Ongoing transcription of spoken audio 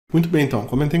Muito bem, então,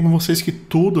 comentei com vocês que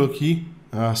tudo aqui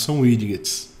são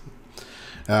widgets.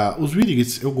 Os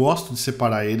widgets, eu gosto de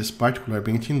separar eles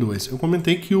particularmente em dois. Eu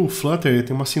comentei que o Flutter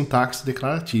tem uma sintaxe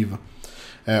declarativa.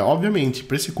 Obviamente,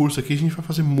 para esse curso aqui a gente vai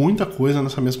fazer muita coisa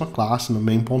nessa mesma classe, no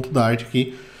main.dart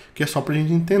aqui, que é só para a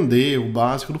gente entender o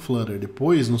básico do Flutter.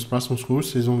 Depois, nos próximos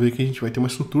cursos, vocês vão ver que a gente vai ter uma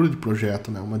estrutura de projeto,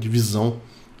 né? Uma divisão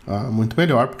muito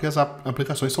melhor, porque as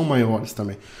aplicações são maiores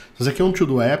também. Se isso aqui é um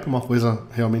to-do app, uma coisa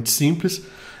realmente simples,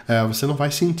 você não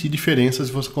vai sentir diferença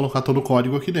se você colocar todo o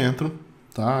código aqui dentro,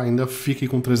 tá? Ainda fique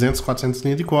com 300, 400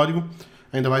 linhas de código,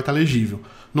 ainda vai estar legível.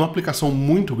 Numa aplicação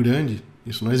muito grande,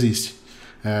 isso não existe.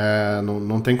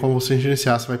 Não tem como você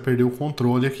gerenciar, você vai perder o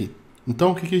controle aqui.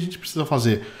 Então, o que a gente precisa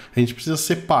fazer? A gente precisa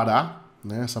separar,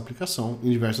 né, essa aplicação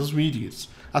em diversos widgets,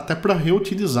 até para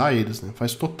reutilizar eles, né?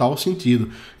 Faz total sentido.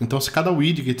 Então, se cada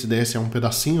widget desse é um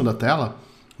pedacinho da tela,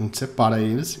 a gente separa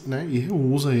eles, né, e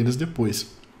reusa eles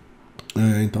depois.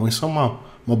 Então, isso é uma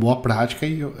boa prática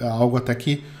e é algo até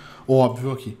que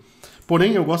óbvio aqui.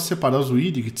 Porém, eu gosto de separar os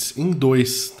widgets em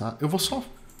dois, tá? Eu vou só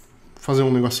fazer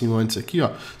um negocinho antes aqui, ó.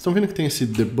 Vocês estão vendo que tem esse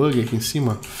debug aqui em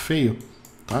cima, feio?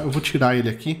 Tá? Eu vou tirar ele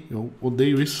aqui, eu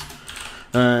odeio isso.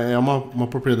 É uma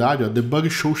propriedade, ó, debug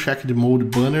show checked mode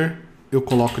banner. Eu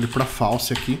coloco ele para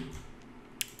false aqui.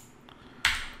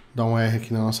 Dá um R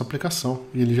aqui na nossa aplicação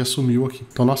e ele já sumiu aqui.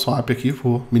 Então, nosso app aqui,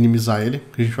 vou minimizar ele,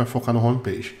 porque a gente vai focar no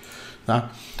homepage.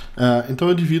 Tá? Então,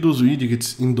 eu divido os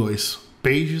widgets em dois,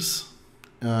 pages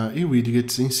e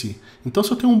widgets em si. Então,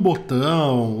 se eu tenho um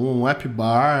botão, um app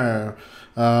bar,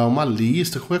 uma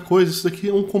lista, qualquer coisa, isso daqui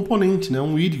é um componente, né?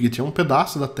 Um widget, é um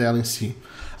pedaço da tela em si.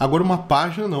 Agora, uma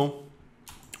página não.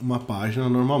 Uma página,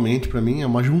 normalmente, para mim, é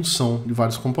uma junção de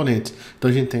vários componentes. Então,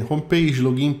 a gente tem homepage,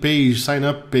 login page, sign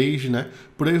up page, né?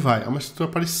 Por aí vai. É uma estrutura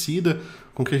parecida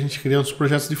com o que a gente cria nos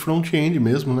projetos de front-end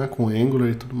mesmo, né? Com Angular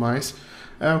e tudo mais.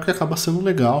 É o que acaba sendo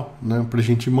legal, né? Para a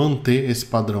gente manter esse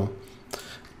padrão.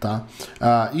 Tá?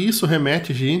 E isso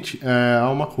remete, gente, a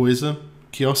uma coisa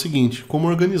que é o seguinte: como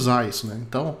organizar isso, né?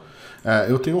 Então,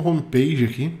 eu tenho um homepage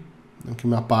aqui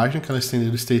minha página, que ela é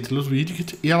estendida do stateless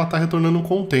widget, e ela está retornando um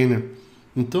container.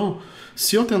 Então,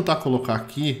 se eu tentar colocar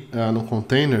aqui no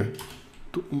container,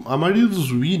 a maioria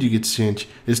dos widgets, gente,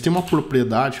 eles têm uma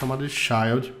propriedade chamada de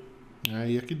child,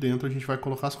 né? E aqui dentro a gente vai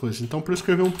colocar as coisas. Então, para eu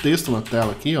escrever um texto na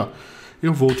tela aqui, ó,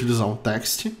 eu vou utilizar um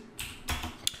text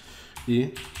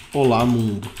e olá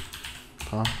mundo.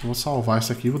 Tá? Vou salvar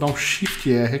isso aqui, vou dar um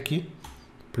Shift R aqui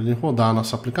para ele rodar a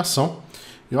nossa aplicação.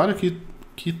 E olha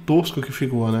que tosco que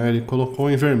ficou, né? Ele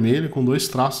colocou em vermelho com dois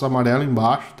traços amarelos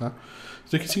embaixo, tá?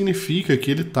 Isso aqui significa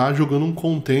que ele está jogando um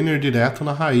container direto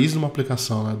na raiz de uma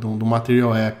aplicação, né? do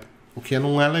Material App, o que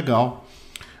não é legal.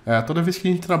 Toda vez que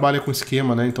a gente trabalha com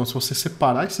esquema, né? Então, se você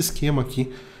separar esse esquema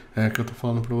aqui, que eu estou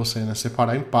falando para você, né?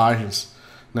 Separar em páginas,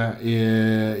 né?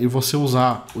 E você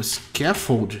usar o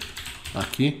Scaffold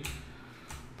aqui,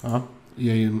 tá? E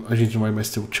aí a gente não vai mais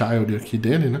ter o child aqui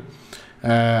dele, né?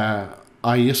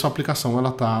 Aí a sua aplicação ela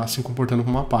está se comportando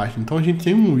como uma página. Então, a gente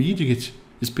tem um widget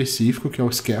específico, que é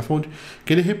o Scaffold,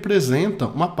 que ele representa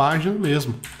uma página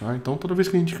mesmo, tá? Então, toda vez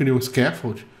que a gente cria um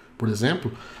Scaffold, por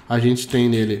exemplo, a gente tem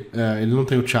nele, ele não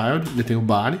tem o child, ele tem o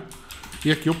body,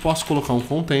 e aqui eu posso colocar um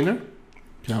container,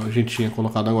 que a gente tinha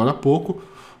colocado agora há pouco.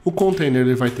 O container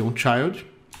ele vai ter um child,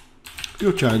 e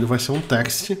o child vai ser um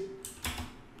text,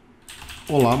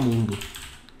 olá mundo,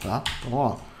 tá? Então,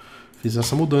 ó, fiz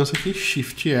essa mudança aqui,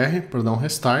 Shift R, para dar um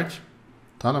restart,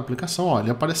 tá? Na aplicação, ó,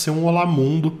 ele apareceu um olá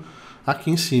mundo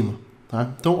aqui em cima, tá?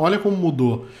 Então, olha como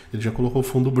mudou. Ele já colocou o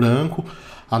fundo branco.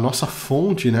 A nossa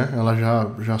fonte, né? Ela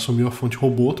já assumiu a fonte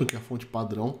Roboto, que é a fonte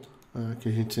padrão que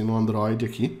a gente tem no Android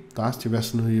aqui, tá? Se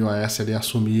tivesse no iOS, ele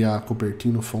assumia a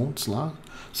Cupertino Fontes lá,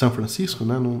 São Francisco,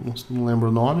 né? Não lembro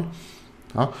o nome,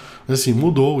 tá? Mas assim,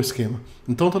 mudou o esquema.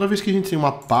 Então, toda vez que a gente tem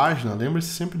uma página, lembre-se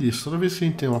sempre disso. Toda vez que a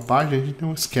gente tem uma página, a gente tem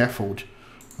um scaffold.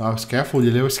 Tá? O scaffold,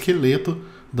 ele é o esqueleto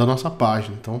da nossa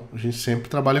página. Então, a gente sempre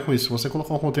trabalha com isso. Se você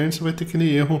colocar um container, você vai ter aquele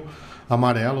erro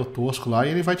amarelo, tosco lá, e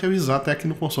ele vai te avisar até aqui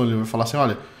no console. Ele vai falar assim,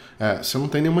 olha, você não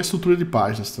tem nenhuma estrutura de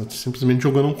página, você está simplesmente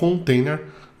jogando um container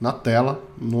na tela,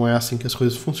 não é assim que as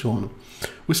coisas funcionam.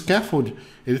 O Scaffold,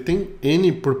 ele tem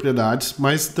N propriedades,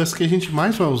 mas das que a gente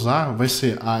mais vai usar vai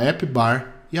ser a app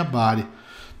bar e a body.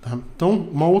 Tá? Então,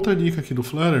 uma outra dica aqui do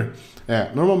Flutter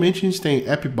normalmente a gente tem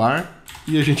app bar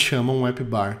e a gente chama um app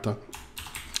bar, tá?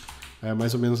 É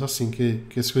mais ou menos assim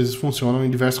que as coisas funcionam em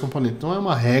diversos componentes. Não é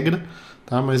uma regra,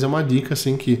 tá? Mas é uma dica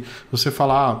assim que você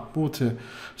falar, putz,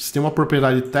 se tem uma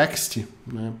propriedade text,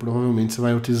 né, provavelmente você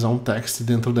vai utilizar um text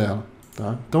dentro dela,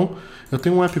 tá? Então, eu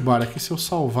tenho um app bar aqui, se eu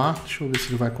salvar, deixa eu ver se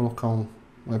ele vai colocar um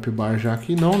app bar já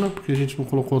aqui. Não, né? Porque a gente não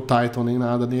colocou title nem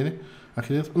nada nele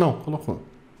aqui dentro. Não, colocou.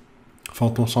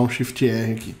 Faltou só um Shift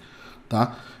R aqui,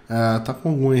 tá? Tá com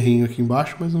algum errinho aqui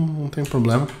embaixo, mas não tem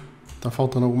problema. Tá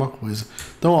faltando alguma coisa.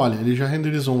 Então, olha, ele já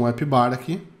renderizou um app bar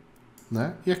aqui,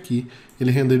 né? E aqui ele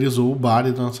renderizou o bar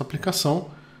da nossa aplicação,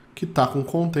 que tá com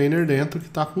container dentro, que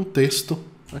tá com texto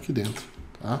aqui dentro,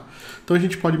 tá? Então a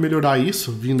gente pode melhorar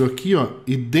isso vindo aqui, ó,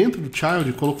 e dentro do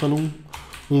child colocando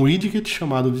um widget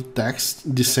chamado de text,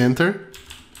 de center,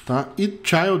 tá? E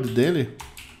child dele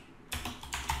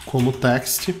como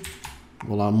text,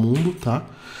 vou lá mundo, tá?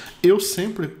 Eu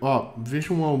sempre, ó,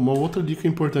 veja uma outra dica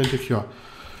importante aqui, ó.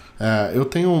 Eu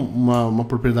tenho uma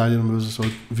propriedade no meu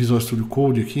Visual Studio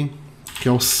Code aqui, que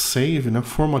é o save, né?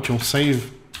 Format on save.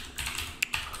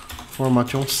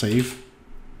 Format on save.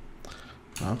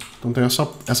 Tá? Então tem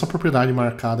essa propriedade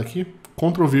marcada aqui.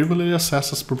 Ctrl vírgula ele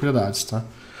acessa as propriedades, tá?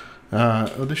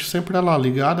 Eu deixo sempre ela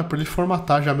ligada para ele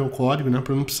formatar já meu código, né?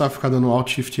 Para não precisar ficar dando Alt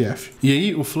Shift F. E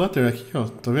aí o Flutter aqui, ó,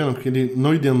 tá vendo que ele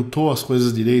não identou as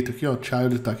coisas direito aqui, ó. O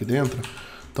child tá aqui dentro.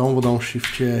 Então eu vou dar um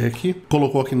Shift R aqui.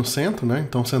 Colocou aqui no centro, né?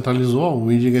 Então centralizou. Ó, o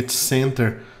widget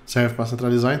center serve para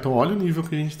centralizar. Então olha o nível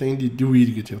que a gente tem de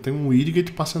widget. Eu tenho um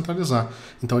widget para centralizar.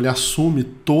 Então ele assume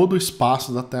todo o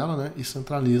espaço da tela, né? E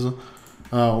centraliza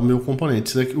o meu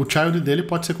componente. O child dele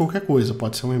pode ser qualquer coisa.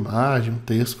 Pode ser uma imagem, um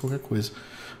texto, qualquer coisa.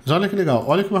 Mas olha que legal.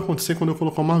 Olha o que vai acontecer quando eu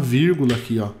colocar uma vírgula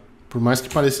aqui, ó. Por mais que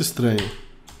pareça estranho.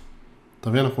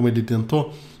 Tá vendo como ele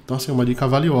tentou? Então assim, uma dica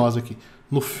valiosa aqui.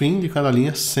 No fim de cada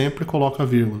linha sempre coloca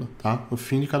vírgula, tá? No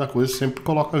fim de cada coisa sempre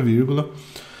coloca vírgula,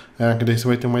 que daí você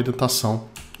vai ter uma indentação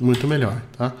muito melhor,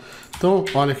 tá? Então,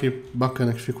 olha que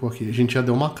bacana que ficou aqui. A gente já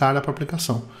deu uma cara para a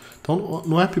aplicação. Então,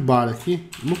 no app bar aqui,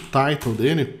 no title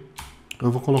dele,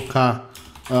 eu vou colocar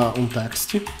um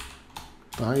text,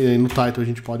 tá? E aí no title a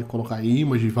gente pode colocar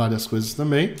image e várias coisas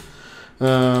também.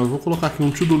 Vou colocar aqui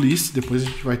um to-do list, depois a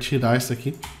gente vai tirar isso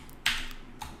aqui.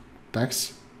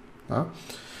 Text, tá?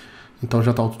 Então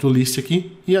já está o to-do list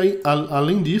aqui. E aí,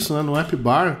 além disso, né, no app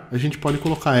bar, a gente pode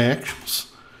colocar actions,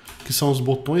 que são os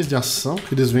botões de ação,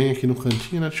 que eles vêm aqui no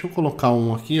cantinho, né? Deixa eu colocar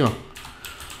um aqui,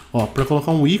 ó. Para colocar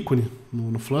um ícone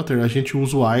no Flutter, a gente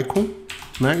usa o icon,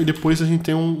 né? E depois a gente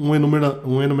tem um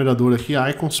enumerador aqui,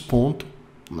 icons, ponto,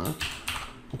 né?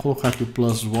 Vou colocar aqui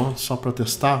 +1 só para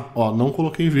testar. Ó, não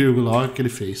coloquei vírgula, olha o que ele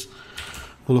fez.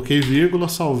 Coloquei vírgula,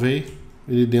 salvei,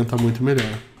 ele dentro tá muito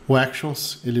melhor. O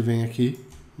actions, ele vem aqui,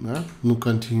 né, no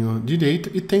cantinho direito,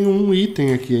 e tem um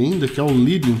item aqui ainda, que é o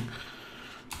leading,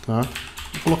 tá?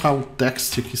 Vou colocar o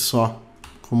text aqui só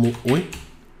como oi,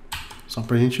 só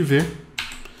pra gente ver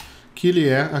que ele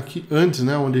é aqui antes,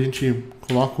 né, onde a gente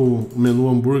coloca o menu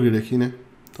hambúrguer aqui, né?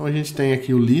 Então a gente tem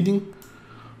aqui o leading,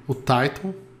 o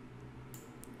title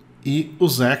e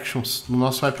os actions no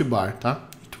nosso app bar, tá?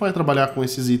 A gente vai trabalhar com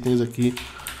esses itens aqui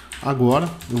agora.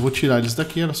 Eu vou tirar eles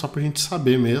daqui, era só pra gente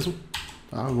saber mesmo.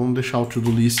 Tá? Vamos deixar o to-do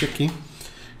list aqui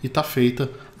e tá feita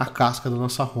a casca da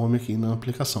nossa home aqui na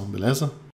aplicação, beleza?